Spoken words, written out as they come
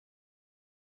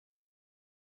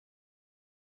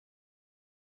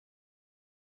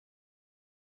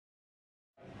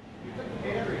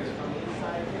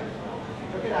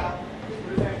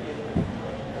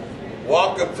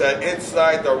Welcome to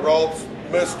Inside the Ropes,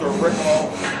 Mr.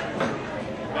 Ricklo.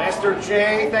 Master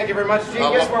J, thank you very much. G,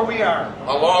 guess where we are?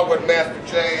 Along with Master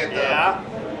J at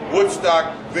the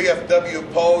Woodstock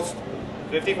VFW Post.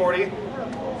 5040.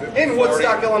 In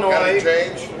Woodstock, Illinois. Got to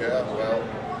change? Yeah, well.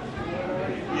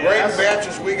 Yes. Great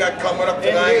matches we got coming up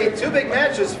tonight. Indeed, two big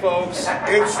matches, folks.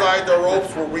 Inside the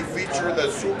Ropes, where we feature the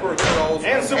super heroes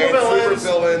and super villains.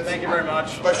 Thank you very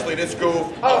much. Especially this goof.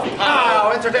 Oh,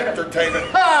 POWW Entertainment.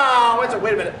 POWW.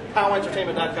 Wait a minute.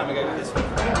 POWWentertainment.com. I gotta do this.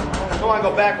 Don't want to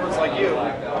go backwards like you.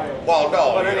 Well,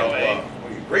 no. But anyway.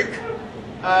 Are you Greek?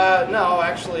 No,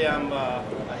 actually, I'm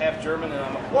half German.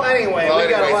 And well, anyway, we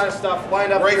got a lot of stuff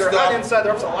lined up here on Inside the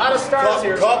Ropes. A lot of stars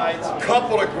here tonight.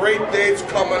 Couple of great dates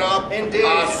coming up. Indeed.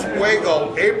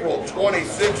 Oswego, April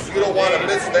 26th. You don't want to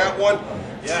miss that one.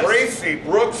 Yes. Tracy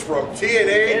Brooks from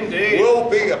TNA will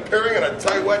be appearing in a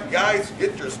tight wet. Guys,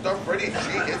 get your stuff ready.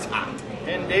 She is hot.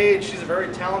 Indeed, she's a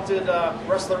very talented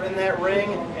wrestler in that ring,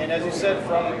 and as you said,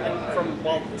 from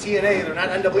TNA, they're not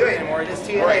NWA anymore. It is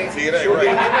TNA. Right, TNA. She'll be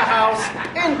in the house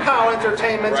in POWW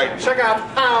Entertainment. Right. Check out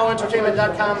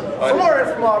POWWentertainment.com for more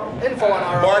info on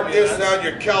our. Mark this on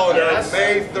your calendar. Yes.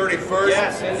 May 31st.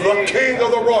 Yes, indeed. The King of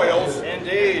the Royals.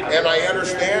 Indeed. And I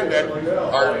understand that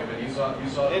our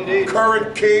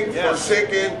current king,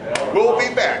 Forsaken, will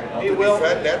be back. He will.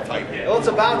 Defend that title. Well, it's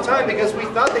about time, because we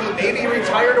thought that he maybe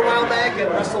retired a while back at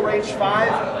Wrestle Rage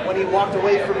 5 when he walked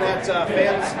away from that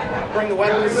fans bring the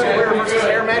weapons career versus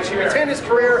air match. He retained his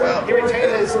career. He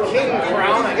retained his king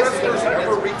crown. I guess he's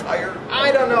never retired.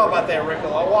 I don't know about that,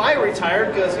 Ricklo. Well, I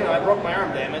retired because I broke my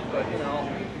arm. Damn it! But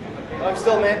I'm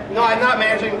still no, I'm not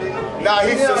managing the. No,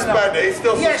 he's suspended. He's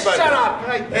still suspended. Yes, shut up.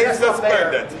 He's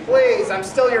suspended. Please, I'm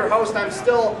still your host. I'm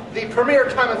still the premier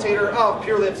commentator of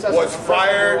Purely Obsessive. Was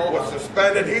fired, was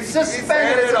suspended. He's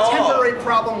suspended. It's a temporary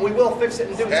problem. We will fix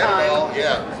it in due time.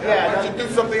 Why don't you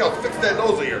do something else? Fix that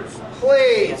nose of yours.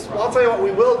 Please. Well, I'll tell you what we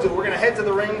will do. We're going to head to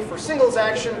the ring for singles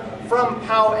action from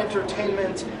POWW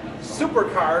Entertainment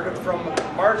Supercard from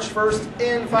March 1st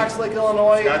in Fox Lake,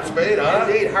 Illinois. Scott Spade, huh?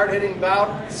 Indeed, hard-hitting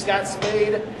bout. Scott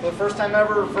Spade, for the first time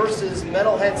ever, versus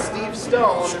metalhead Steve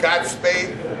Stone. Scott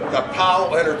Spade, the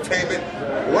POWW Entertainment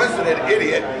resident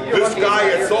idiot. This guy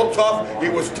is so tough, he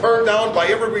was turned down by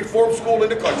every reform school in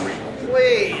the country.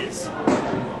 Please.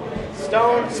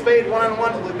 Stone, Spade,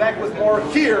 one-on-one. We'll be back with more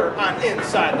here on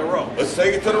Inside the Ropes. Let's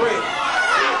take it to the ring.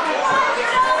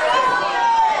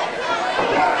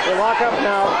 They lock up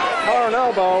now. Collar and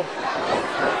elbow.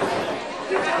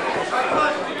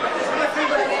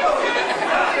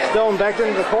 Stone backed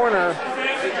into the corner.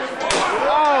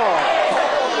 Oh!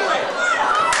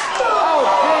 Oh,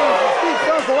 geez. Steve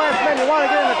Stone's the last man you want to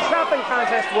get in a chopping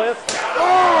contest with. Oh!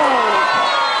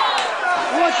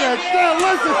 Look at that.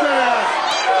 Listen to that.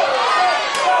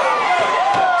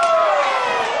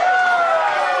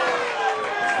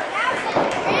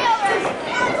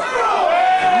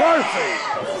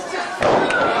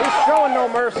 Showing no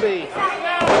mercy. And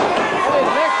his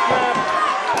neck snap.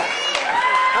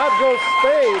 Out goes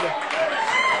Spade.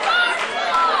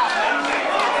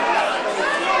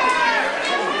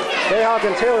 Jayhawk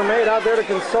and Taylor Made out there to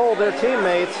console their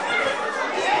teammates.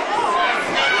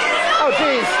 Oh,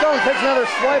 geez. Stone takes another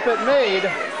swipe at Made.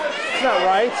 It's not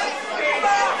right.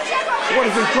 What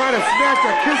is he trying to snatch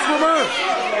a kiss from her?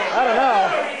 I don't know.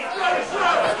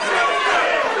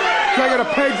 Taking a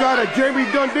page out of Jamie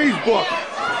Dundee's book.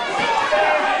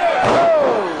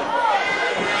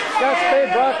 Scott Spade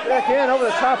brought back in over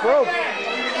the top rope.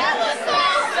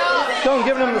 Stone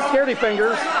giving him the scaredy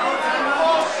fingers.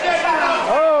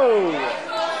 Oh!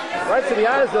 Right to the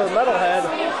eyes of the metalhead.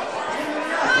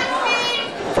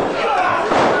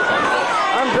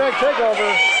 Arm drag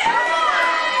takeover.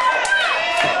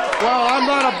 Well, I'm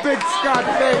not a big Scott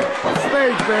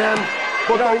Spade fan,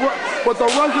 but the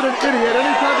resident idiot,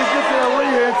 anytime he gets in a ring,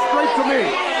 it's straight to me.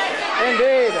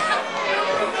 Indeed.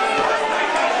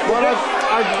 But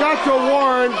I've got to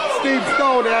warn Steve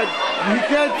Stone that you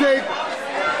can't take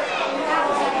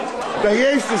the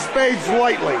ace of spades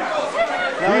lightly.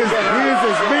 He is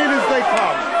as mean as they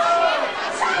come.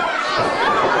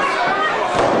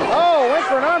 Oh, went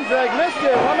for an arm drag, missed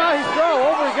it. Well, now he's thrown.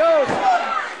 Over he goes.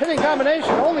 Hitting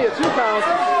combination, only a 2 count.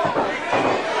 Arm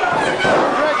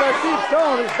drag by Steve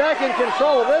Stone. He's back in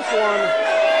control of this one.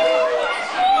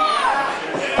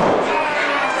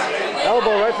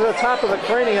 Elbow right to the top of the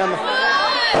cranium.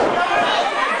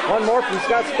 One more from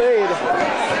Scott Spade.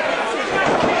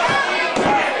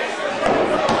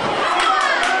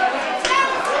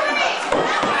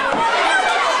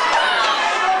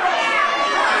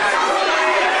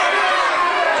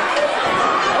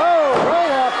 Oh,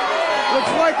 roll up.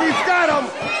 Looks like he's got him.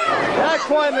 Not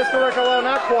quite side, Mr. Riccolo,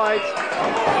 not quite.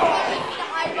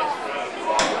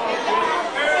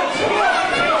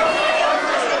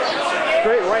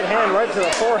 Straight right hand right to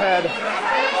the forehead.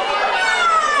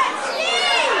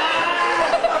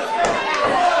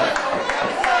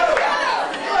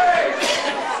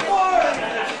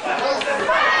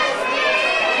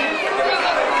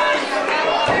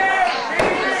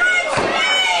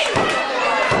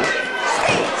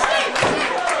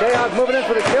 Jayhawk moving in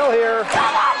for the kill here.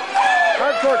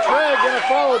 Hardcore Craig gonna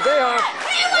follow Jayhawk.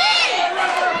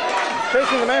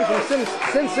 Chasing the man from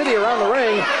Sin City around the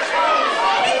ring.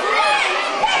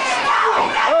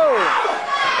 Oh!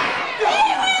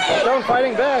 Stone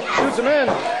fighting back, shoots him in.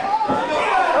 Oh!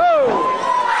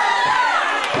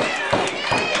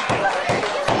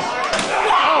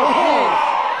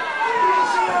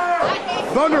 Oh,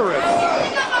 thunderous.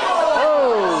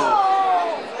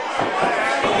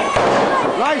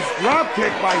 Nice drop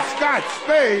kick by Scott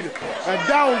Spade, and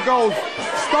down goes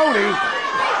Stoney.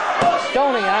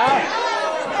 Stoney, huh?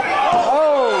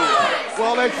 Oh!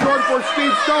 Well, that's short for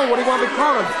Steve Stone. What do you want me to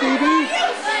call him, Stevie?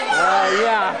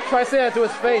 Yeah. Try to say that to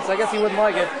his face. I guess he wouldn't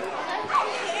like it.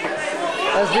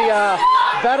 As the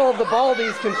Battle of the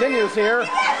Baldies continues here.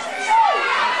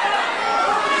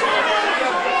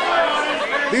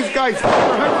 These guys put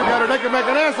their heads together. They can make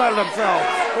an ass out of themselves.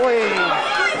 Please.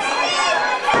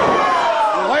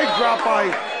 Leg drop by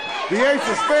the Ace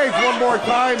of Spades one more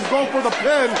time. Go for the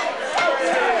pin.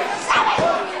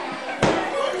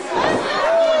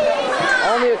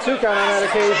 Only a 2 count on that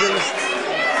occasion.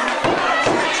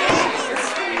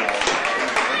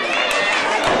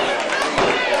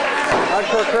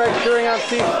 Hardcore Craig cheering on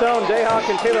Steve Stone. Jayhawk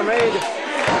and Taylor Made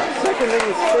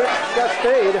seconding Scott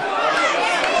Spade.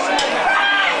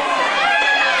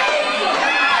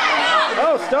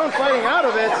 Oh, Stone fighting out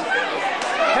of it.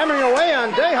 Hammering away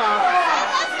on Jayhawk.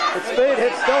 But Spade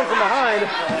hits Stone from behind.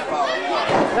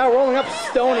 Now rolling up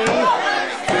Stoney.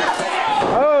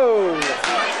 Oh!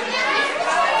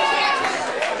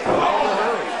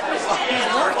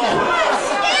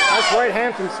 Nice right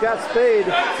hand from Scott Spade.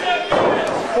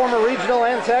 Former regional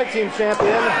and tag team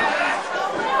champion.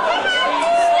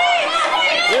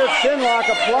 Here's chin lock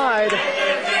applied.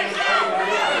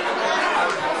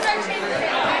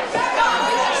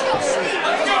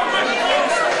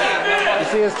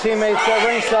 See his teammates at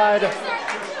ringside.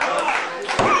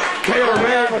 Taylor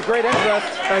Made with great interest.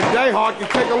 And Jayhawk, you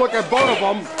take a look at both of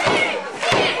them.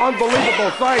 Unbelievable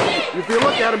sight. If you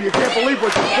look at them, you can't believe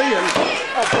what you're seeing.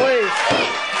 Oh, please.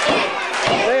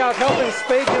 Jayhawk helping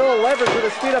Spade get a little leverage with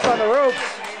his feet up on the ropes.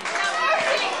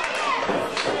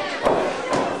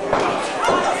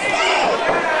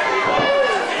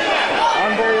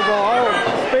 Unbelievable. Oh,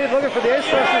 Spade looking for the ace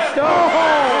crusher. Stone.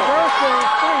 Reversing.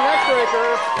 Spinning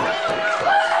neckbreaker.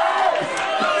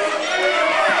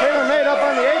 Up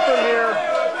on the apron here.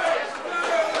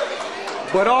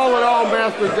 But all in all,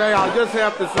 Master J, I'll just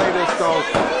have to say this though.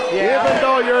 Yeah. Even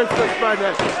though you're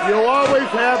suspended, you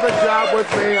always have a job with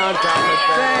me on top of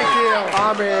that. Thank you.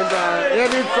 I mean,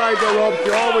 and inside the ropes,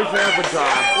 you always have a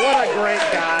job. What a great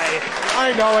guy.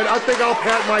 I know it. I think I'll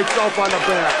pat myself on the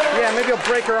back. Yeah, maybe I'll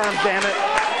break her arm, damn it.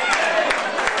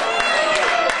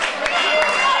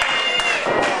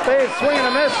 Spade swinging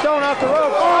a miss, Stone off the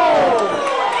rope. Oh!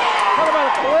 Talk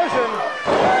about a collision.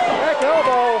 Back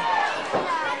elbow.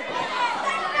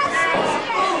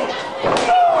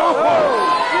 Oh,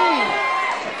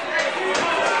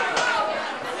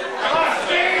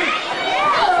 geez.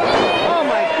 Oh,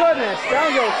 my goodness.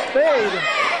 Down goes Spade.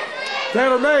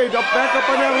 Taylor Made back up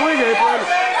on that ring apron.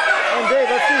 And Dave,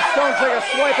 let's see Stone take a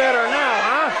swipe at her now,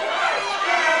 huh?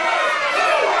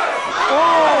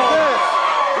 Oh!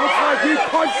 Looks like he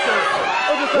punched her.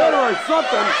 Hit her or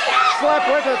something. Slap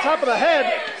right to the top of the head.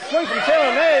 Swing from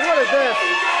Taylor Made. What is this?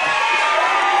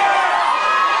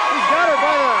 He's got her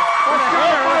by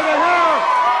the hair.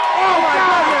 Oh my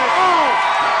goodness. Oh.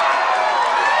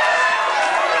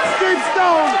 Steve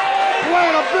Stone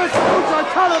laying a big smooch on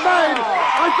Taylor Made.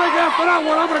 I think after that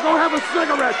one, I'm going to go have a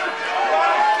cigarette.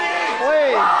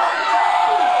 Please.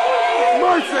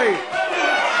 Mercy.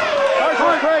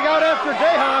 Hardcore Craig out after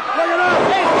Jayhawk. Look at that.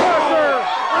 Ace crusher.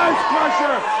 Ice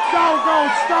crusher. Down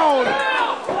goes Stone.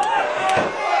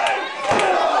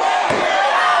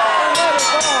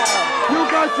 You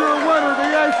got your winner, the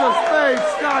Ace of Spades,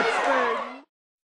 Scott Spade.